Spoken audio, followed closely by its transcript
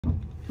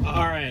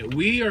All right,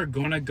 we are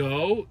gonna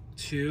go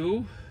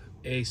to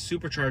a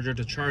supercharger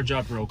to charge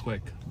up real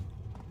quick.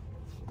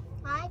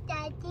 Hi,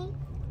 Daddy.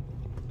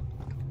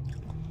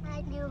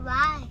 How do you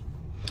ride?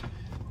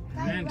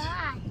 And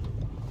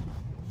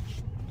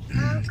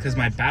because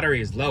my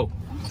battery is low,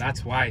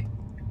 that's why.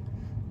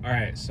 All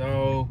right,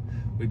 so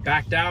we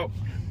backed out.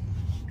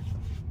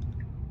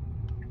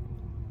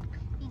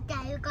 You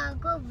gotta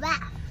go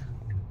left.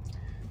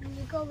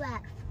 You go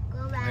left. Go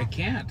left. I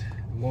can't.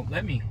 It won't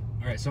let me.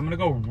 All right, so I'm gonna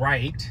go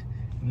right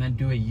and then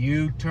do a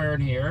U-turn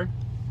here.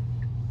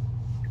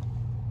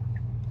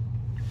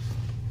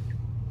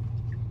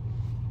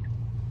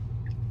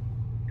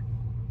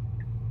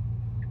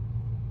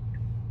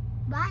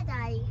 Bye,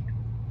 Daddy.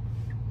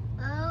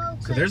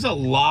 Okay. So there's a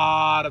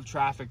lot of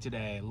traffic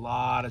today, a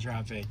lot of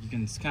traffic. You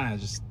can kind of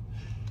just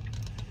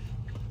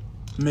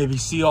maybe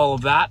see all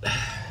of that,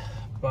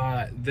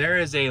 but there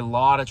is a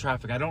lot of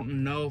traffic. I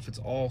don't know if it's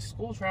all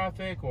school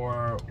traffic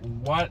or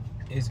what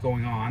is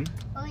going on.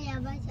 Oh yeah,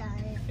 bye,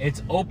 Daddy.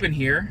 It's open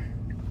here,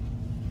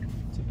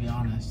 to be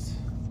honest.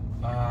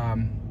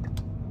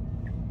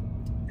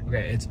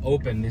 Okay, it's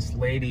open. This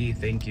lady,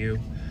 thank you.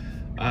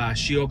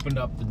 She opened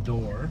up the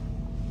door.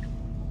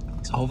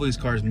 So hopefully these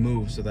cars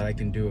move so that I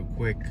can do a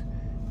quick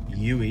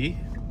U-E.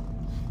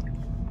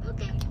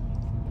 Okay.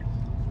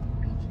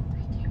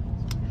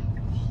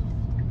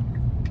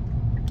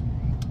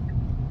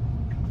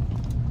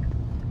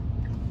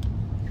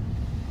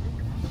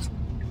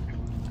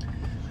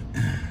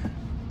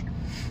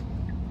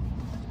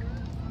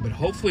 But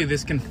hopefully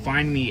this can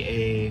find me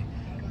a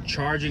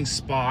charging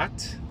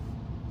spot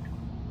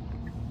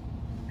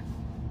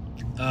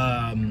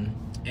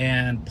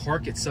and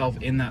park itself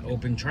in that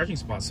open charging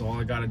spot. So all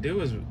I gotta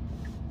do is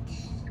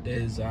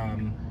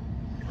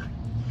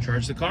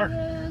charge the car.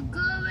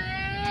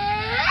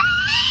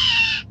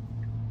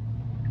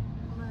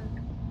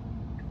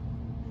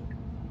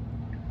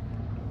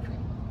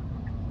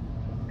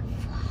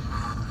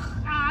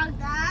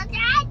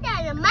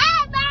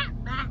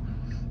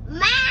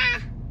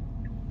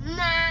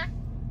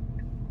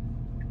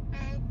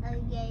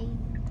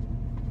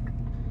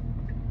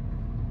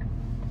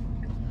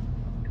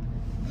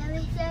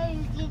 Everywhere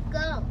you can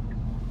go.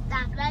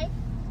 That way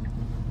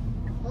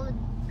or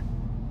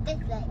this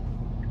way.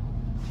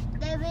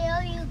 Where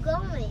are you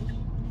going?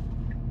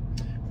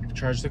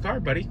 Charge the car,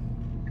 buddy.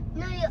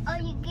 No,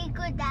 you can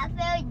go that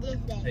way or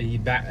this way. You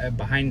back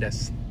behind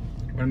us.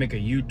 We're gonna make a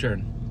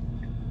U-turn.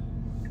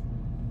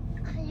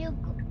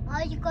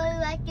 Are you going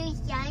right to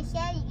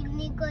sunset? You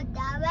need to go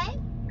that way?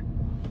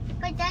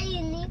 But then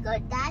you need to go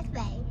that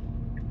way.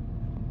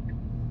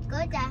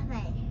 Go that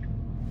way.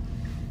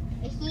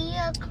 Is he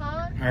a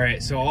car? All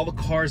right, so all the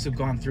cars have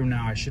gone through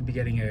now. I should be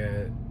getting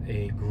a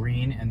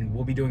green, and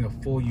we'll be doing a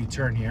full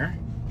U-turn here.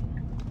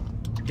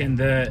 Again,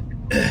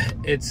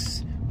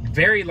 it's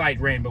very light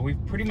rain, but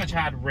we've pretty much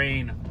had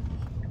rain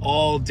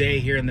all day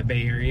here in the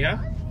Bay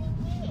Area.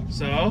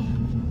 So,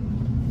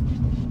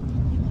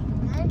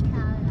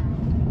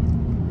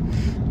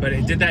 but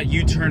it did that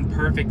U-turn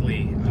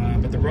perfectly.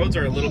 But the roads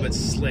are a little bit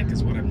slick,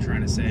 is what I'm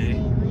trying to say.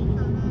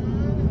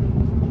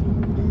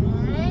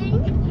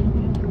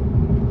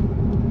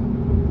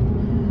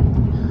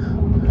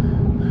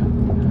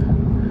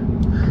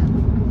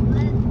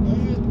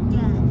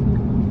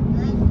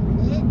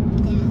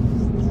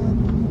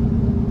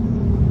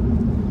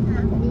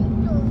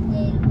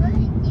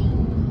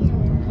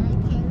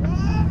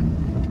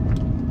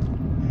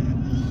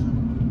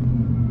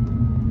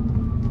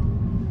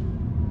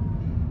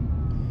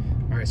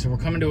 So we're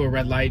coming to a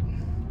red light.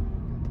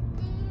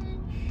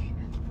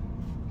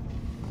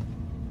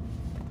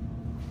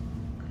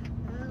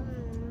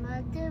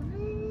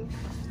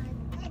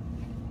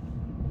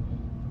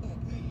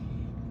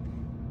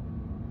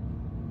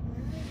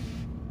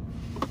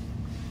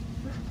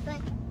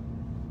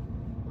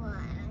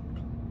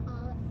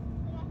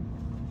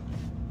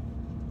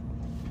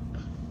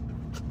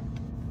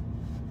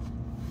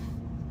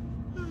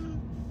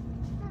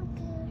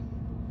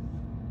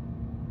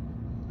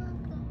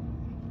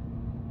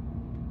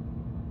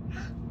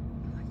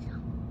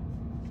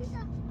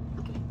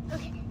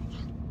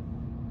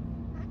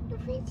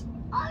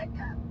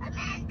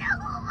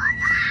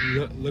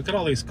 Look at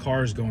all these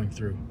cars going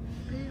through.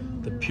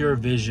 The pure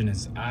vision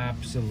is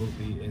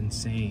absolutely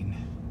insane.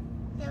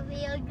 You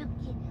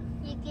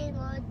can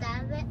go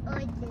that way or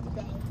this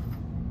way.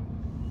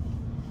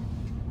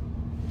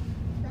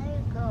 There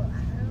you go.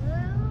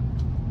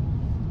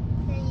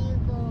 There you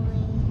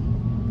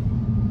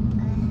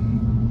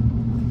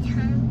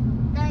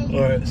go.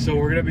 All right, so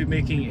we're gonna be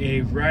making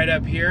a ride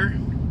up here.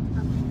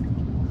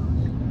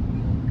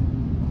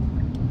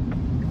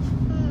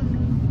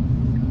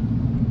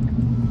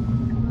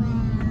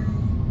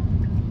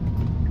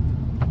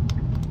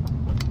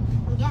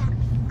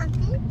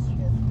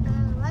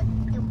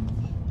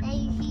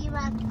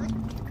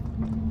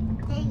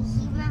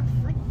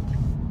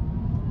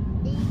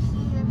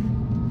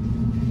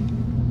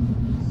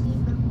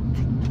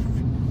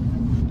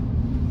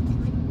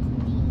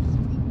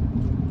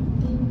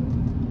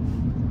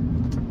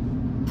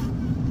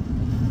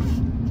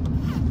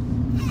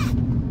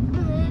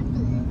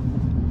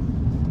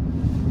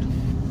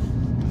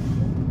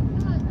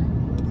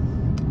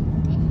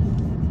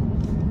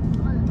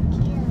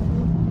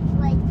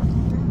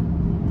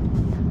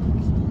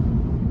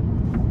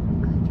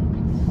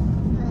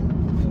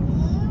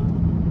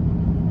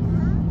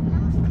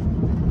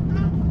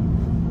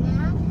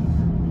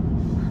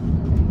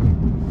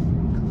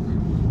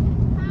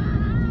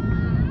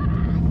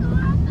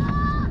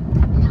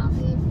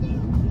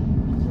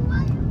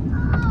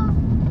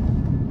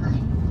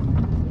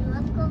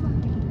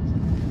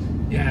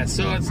 Yeah,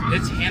 so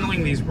it's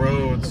handling these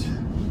roads.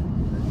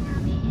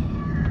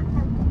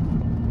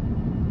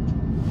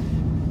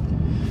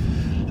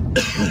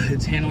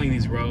 It's handling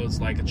these roads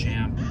like a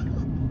champ.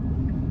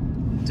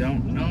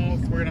 Don't know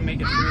if we're gonna make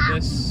it through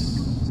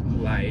this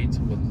light.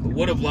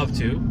 Would have loved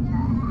to.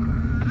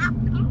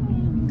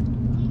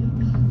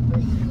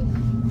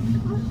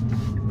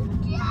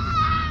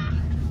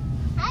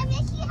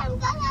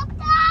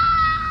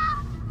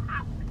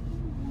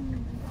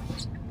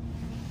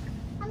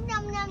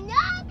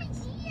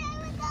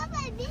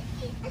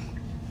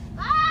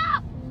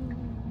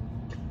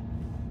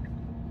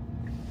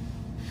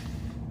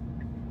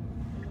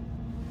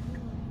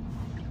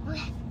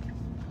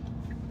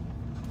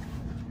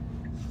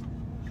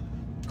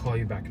 Call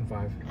you back in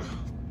 5.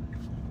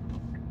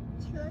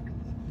 Sure.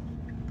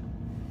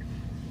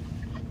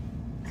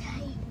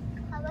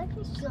 How about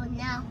you show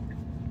now?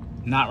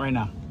 Not right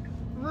now.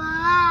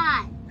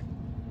 Why?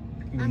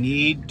 We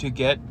need to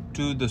get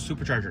to the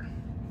supercharger.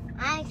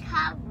 I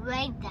can't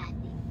wait, Daddy.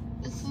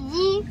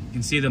 See? You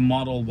can see the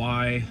Model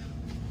Y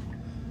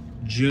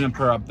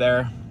Juniper up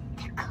there.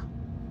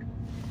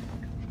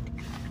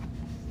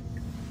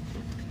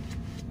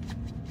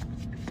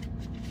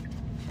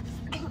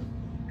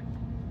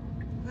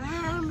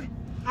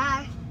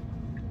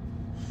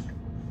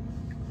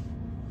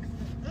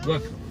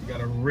 Look, we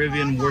got a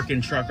Rivian working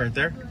truck right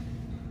there.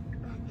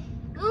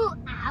 Ooh,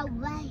 ow,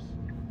 wait.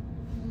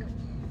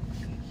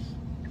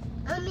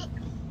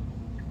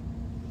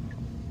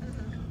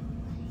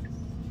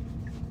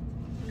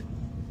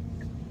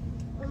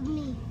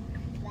 Me.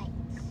 Right.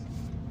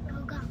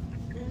 Oh, God.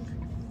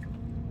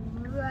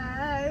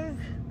 Right.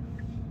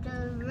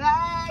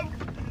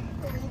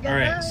 All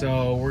right,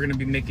 so we're gonna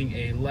be making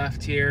a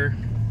left here.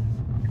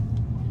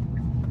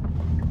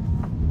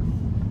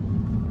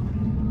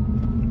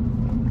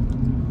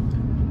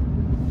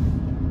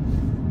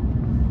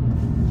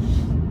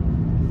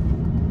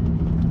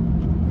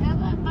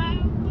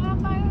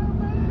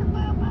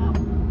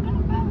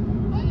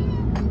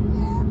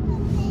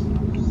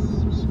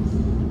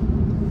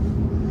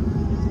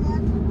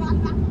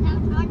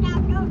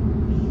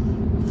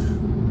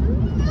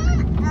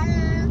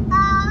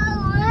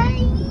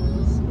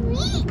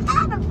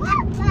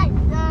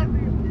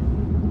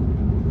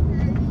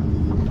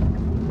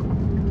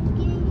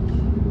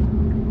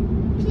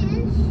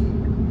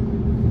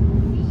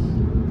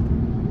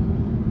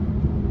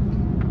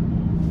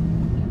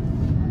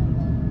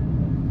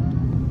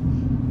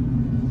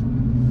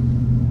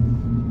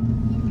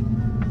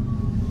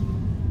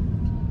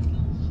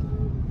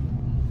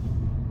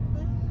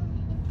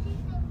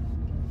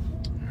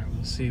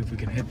 See if we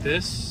can hit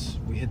this.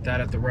 We hit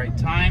that at the right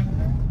time.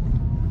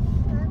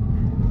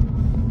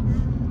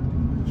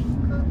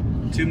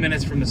 2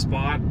 minutes from the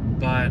spot,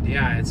 but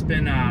yeah, it's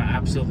been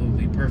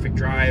absolutely perfect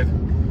drive.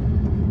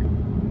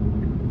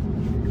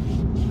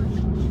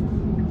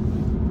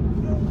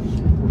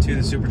 To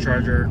the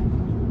supercharger.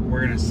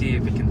 We're gonna see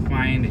if we can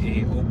find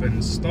a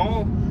open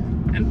stall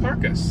and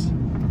park us.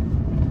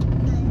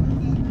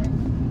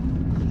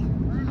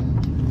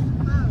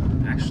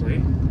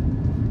 Actually,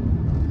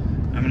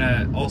 I'm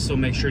gonna also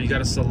make sure you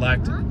gotta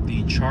select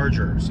the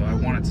charger. So I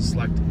want it to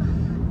select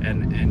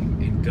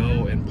and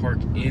go and park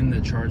in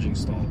the charging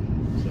stall.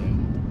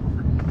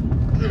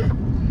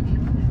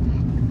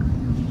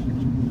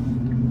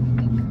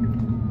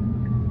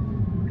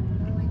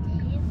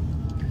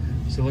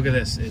 So look at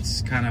this.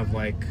 It's kind of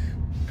like,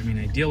 I mean,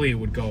 ideally it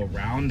would go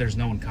around. There's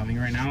no one coming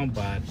right now,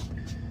 but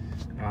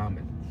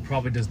it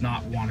probably does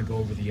not want to go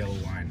over the yellow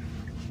line.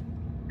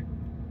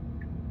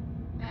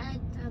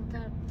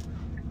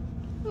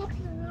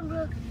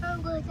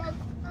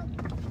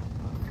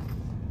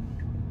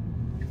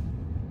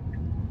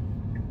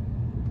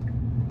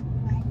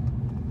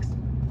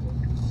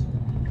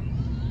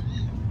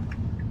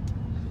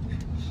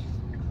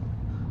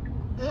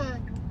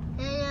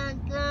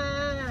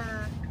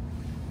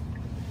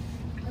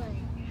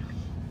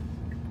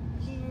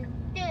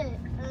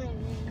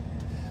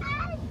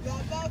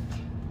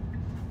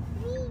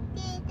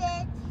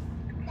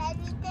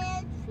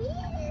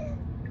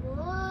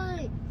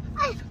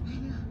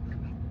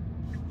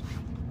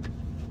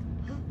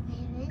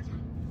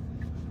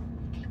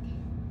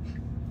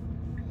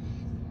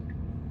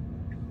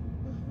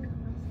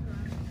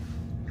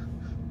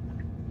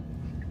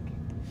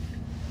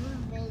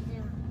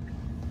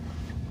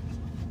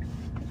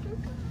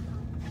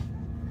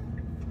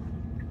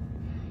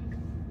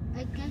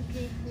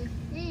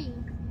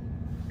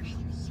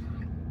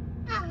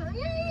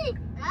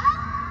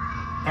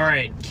 All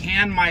right,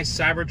 can my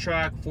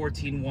Cybertruck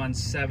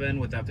 1417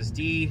 with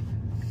FSD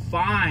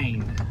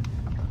find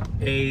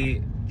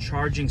a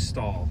charging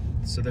stall?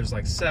 So there's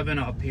like 7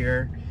 up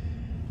here,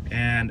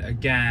 and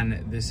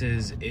again, this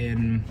is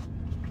in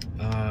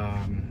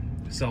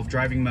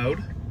self-driving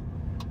mode.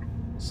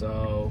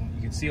 So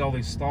you can see all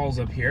these stalls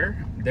up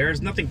here.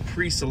 There's nothing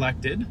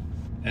pre-selected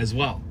as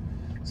well.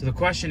 So the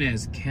question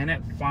is, can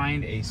it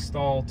find a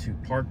stall to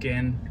park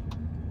in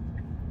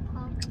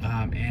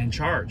and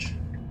charge?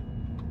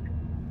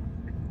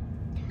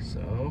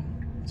 So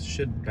it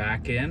should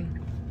back in.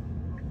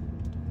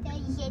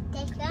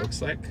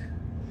 looks like.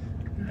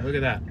 Look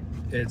at that.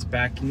 It's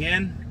backing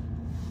in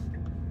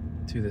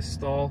to the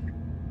stall.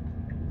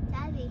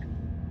 Daddy,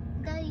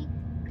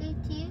 did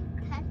you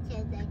touch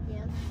it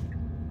again?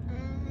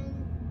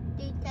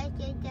 Did you touch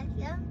it again?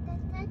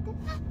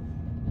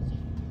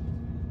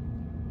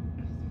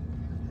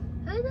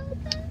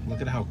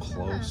 Look at how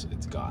close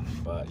it's gotten.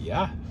 But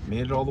yeah,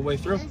 made it all the way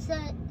through.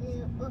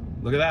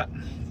 Look at that.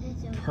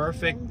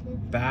 Perfect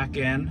back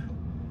end.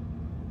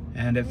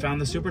 And it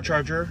found the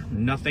supercharger.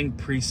 Nothing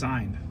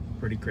pre-signed.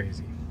 Pretty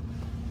crazy.